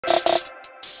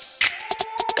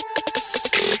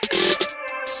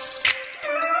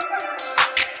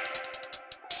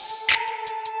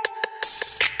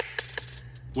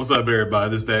What's up,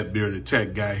 everybody? This is that bearded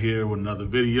tech guy here with another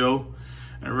video.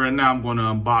 And right now I'm going to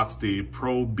unbox the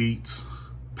Powerbeats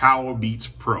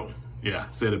Pro. Yeah,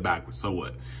 said it backwards, so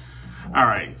what? All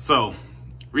right, so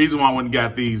reason why I went and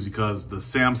got these because the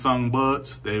Samsung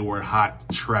buds, they were hot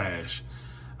trash.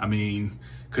 I mean,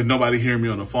 could nobody hear me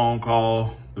on the phone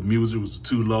call? The music was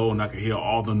too low and I could hear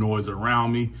all the noise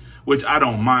around me, which I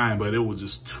don't mind, but it was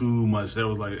just too much. There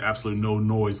was like absolutely no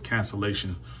noise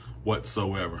cancellation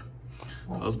whatsoever.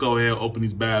 So let's go ahead and open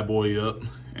these bad boy up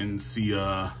and see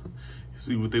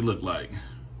what they look like.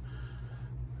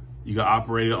 You can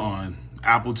operate it on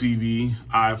Apple TV,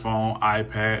 iPhone,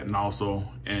 iPad, and also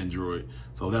Android.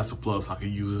 So that's a plus. I can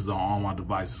use this on all my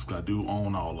devices because I do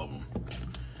own all of them.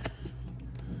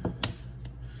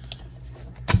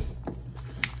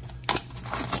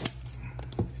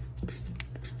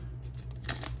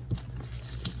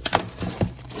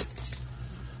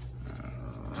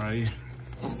 All right.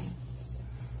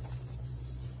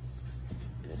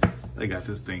 They got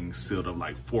this thing sealed up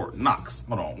like Fort Knox.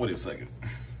 Hold on, wait a second.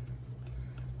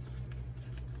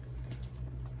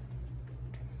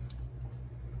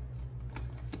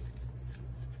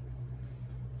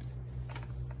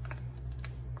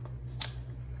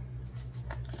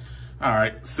 All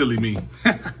right, silly me.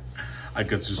 I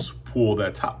could just pull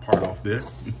that top part off there.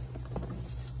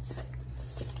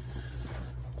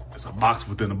 It's a box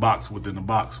within a box within a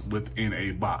box within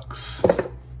a box.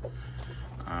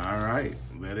 All right,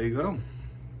 there they go.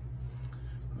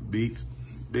 Big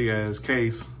ass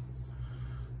case.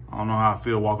 I don't know how I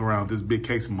feel walking around with this big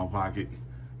case in my pocket.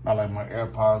 Not like my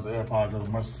AirPods. The AirPods are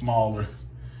much smaller,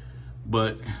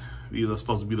 but these are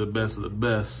supposed to be the best of the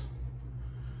best.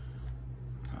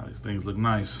 These things look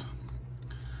nice.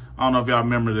 I don't know if y'all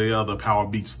remember the other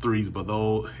Powerbeats 3s, but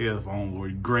those headphones were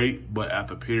great. But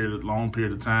after a long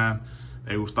period of time,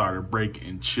 they started to break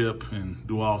and chip and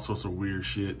do all sorts of weird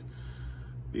shit.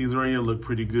 These right here look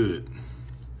pretty good.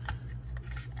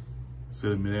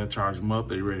 Set them in there, charge them up.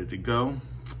 They ready to go.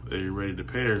 They ready to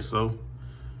pair. So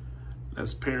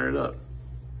let's pair it up.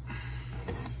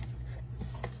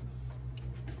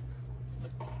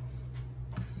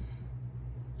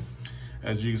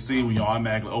 As you can see, when you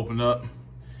automatically open up,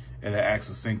 it acts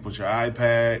to sync with your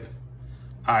iPad,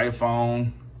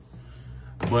 iPhone,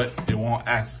 but it won't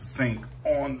act to sync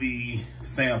on the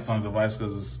Samsung device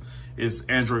because it's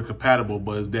Android compatible,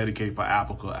 but it's dedicated for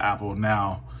Apple because Apple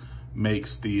now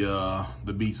makes the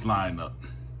Beats lineup.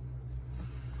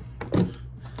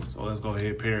 So let's go ahead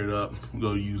and pair it up. I'm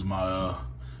gonna use my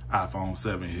iPhone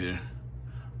 7 here,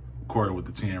 recording with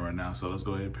the 10 right now. So let's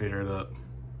go ahead and pair it up.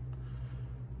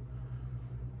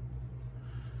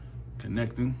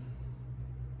 Connecting.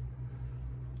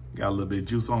 Got a little bit of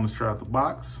juice on this straight out the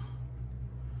box.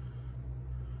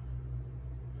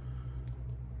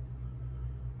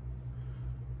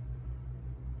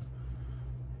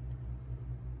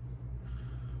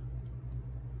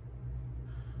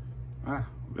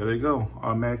 There they go,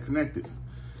 automatic connected.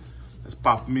 Let's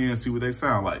pop them in and see what they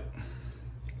sound like.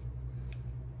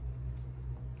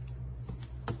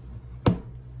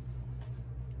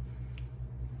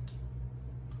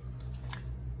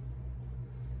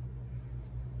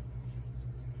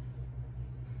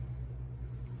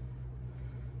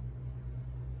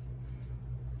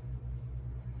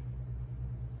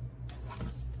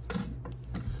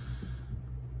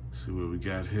 See what we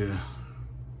got here.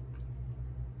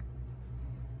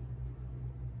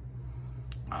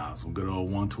 Some good old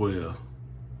 112.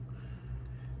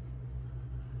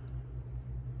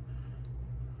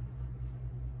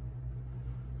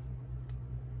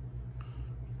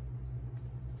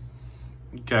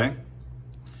 Okay.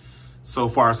 So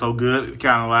far, so good.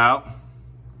 Kind of loud.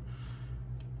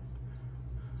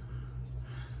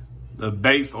 The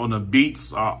bass on the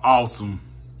beats are awesome.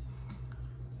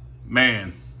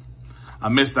 Man, I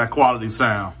miss that quality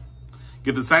sound.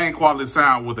 Get the same quality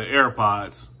sound with the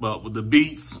AirPods, but with the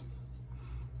Beats,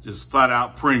 just flat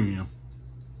out premium.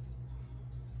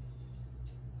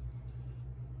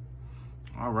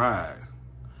 All right.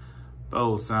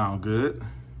 Those sound good.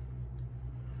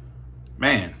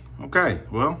 Man, okay,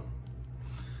 well,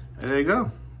 there you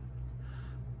go.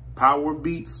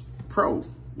 Powerbeats Pro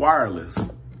wireless.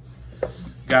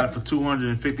 Got it for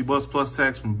 250 bucks plus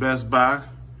tax from Best Buy.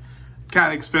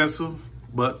 Kind of expensive,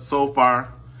 but so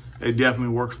far, they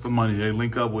definitely work for the money. They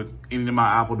link up with any of my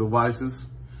Apple devices.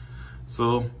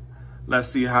 So let's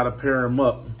see how to pair them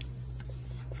up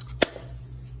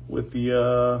with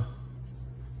the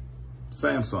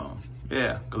Samsung.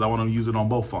 Yeah, because I want to use it on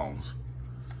both phones.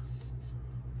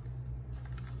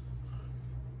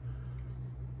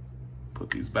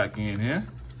 Put these back in here.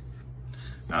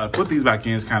 Put these back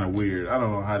in is kind of weird. I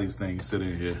don't know how these things sit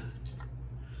in here.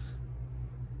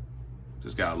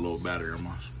 Just got a little battery on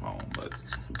my phone, but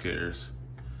who cares?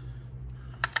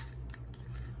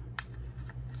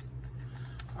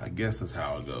 I guess that's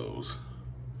how it goes.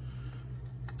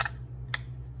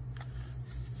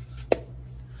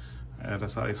 Yeah,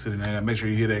 that's how they sit in there. Make sure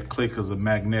you hear that click because the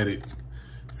magnetic.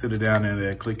 Sit it down in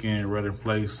there, click in, right in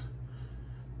place,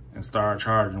 and start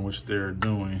charging, which they're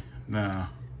doing now.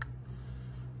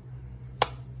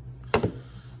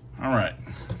 All right.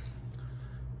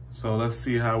 So let's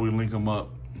see how we link them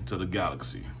up to the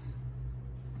Galaxy.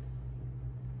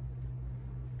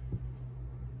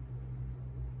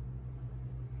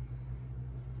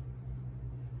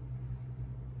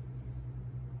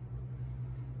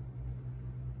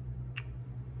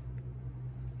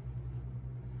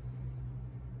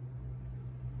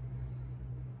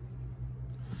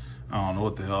 I don't know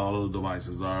what the hell all those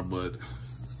devices are, but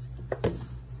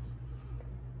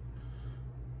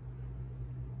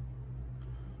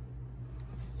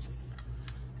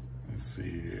let's see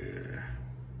here.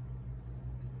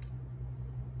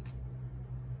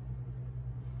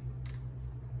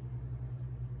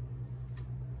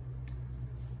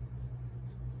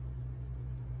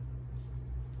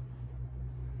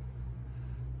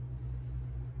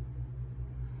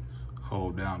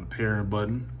 Hold down the pairing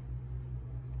button.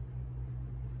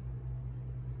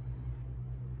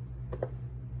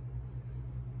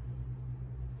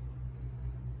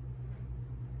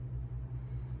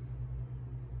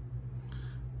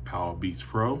 Powerbeats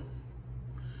Pro,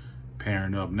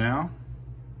 pairing up now.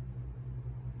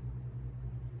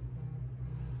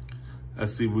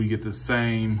 Let's see if we get the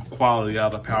same quality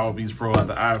out of Powerbeats Pro out of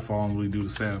the iPhone we do the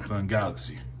Samsung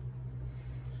Galaxy.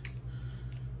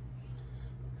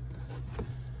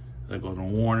 There goes a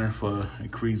warning for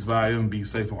increased volume, be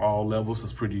safe on all levels.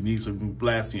 It's pretty neat, so we can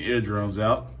blast your eardrums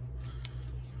out.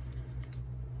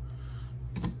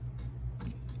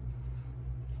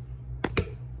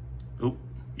 Oop.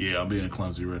 Yeah, I'm being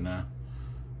clumsy right now.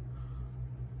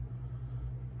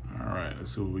 All right,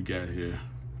 let's see what we got here.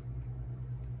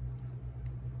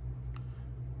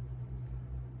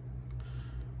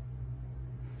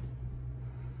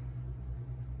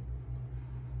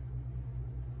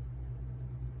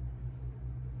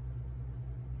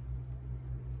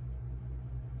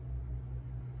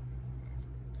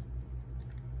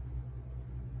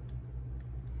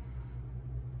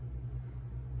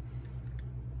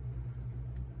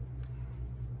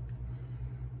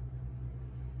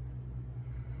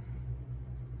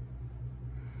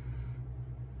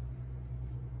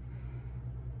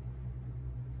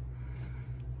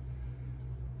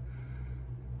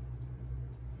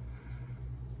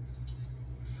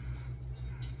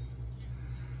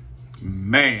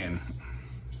 Man,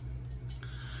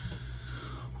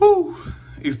 whoo,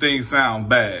 these things sound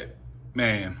bad.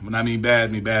 Man, when I mean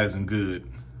bad as in good.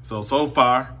 So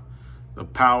far, the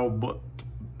Powerbeats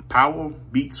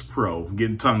Pro, I'm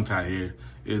getting tongue tied here,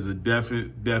 is a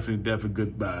definite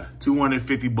good buy.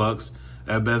 $250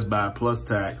 at Best Buy plus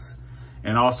tax.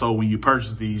 And also when you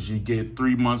purchase these, you get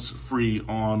 3 months free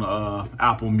on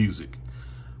Apple Music.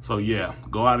 So yeah,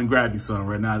 go out and grab you some.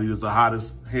 Right now, these are the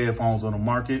hottest headphones on the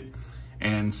market.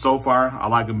 And so far, I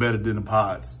like them better than the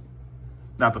pods.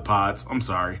 Not the pods, I'm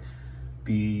sorry.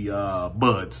 The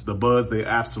buds. The buds, they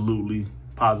absolutely,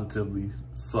 positively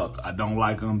suck. I don't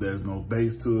like them. There's no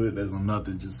bass to it. There's no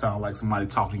nothing. It just sounds like somebody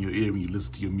talking in your ear when you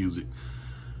listen to your music.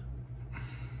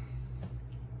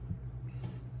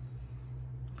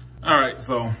 All right,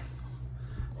 so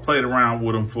played around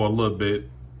with them for a little bit.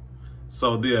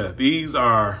 So yeah, these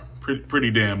are pretty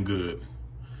damn good.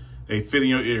 They fit in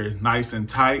your ear nice and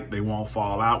tight. They won't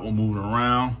fall out when moving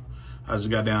around. I just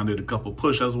got down, did a couple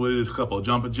push-ups with it, a couple of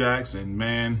jumping jacks, and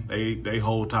man, they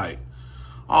hold tight.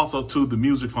 Also, too, the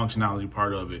music functionality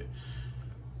part of it.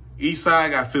 Each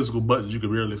side got physical buttons you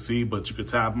can rarely see, but you can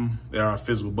tap them. There are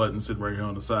physical buttons sitting right here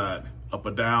on the side. Up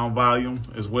or down volume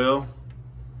as well.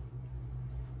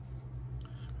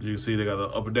 As you can see, they got the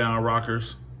up or down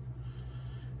rockers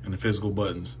and the physical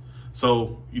buttons.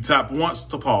 So you tap once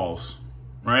to pause,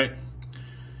 right?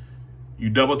 You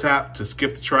double tap to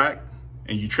skip the track,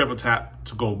 and you triple tap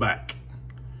to go back.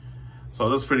 So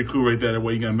that's pretty cool right there. That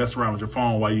way you're gonna mess around with your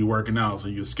phone while you're working out. So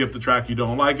you skip the track you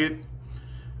don't like it,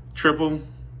 triple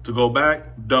to go back,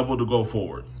 double to go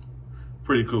forward.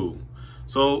 Pretty cool.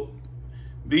 So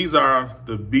these are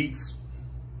the Beats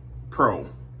Pro,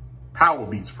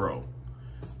 Powerbeats Pro.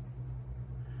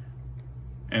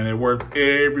 And they're worth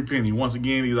every penny. Once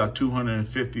again, these are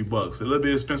 $250. A little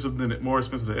bit expensive more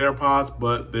expensive than AirPods,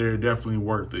 but they're definitely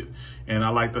worth it. And I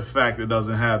like the fact it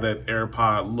doesn't have that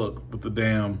AirPod look with the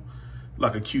damn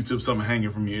like a Q-tip, something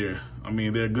hanging from your ear. I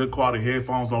mean, they're good quality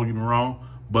headphones, don't get me wrong,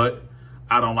 but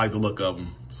I don't like the look of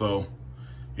them. So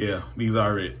yeah, these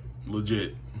are it.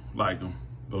 Legit like them.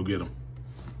 Go get them.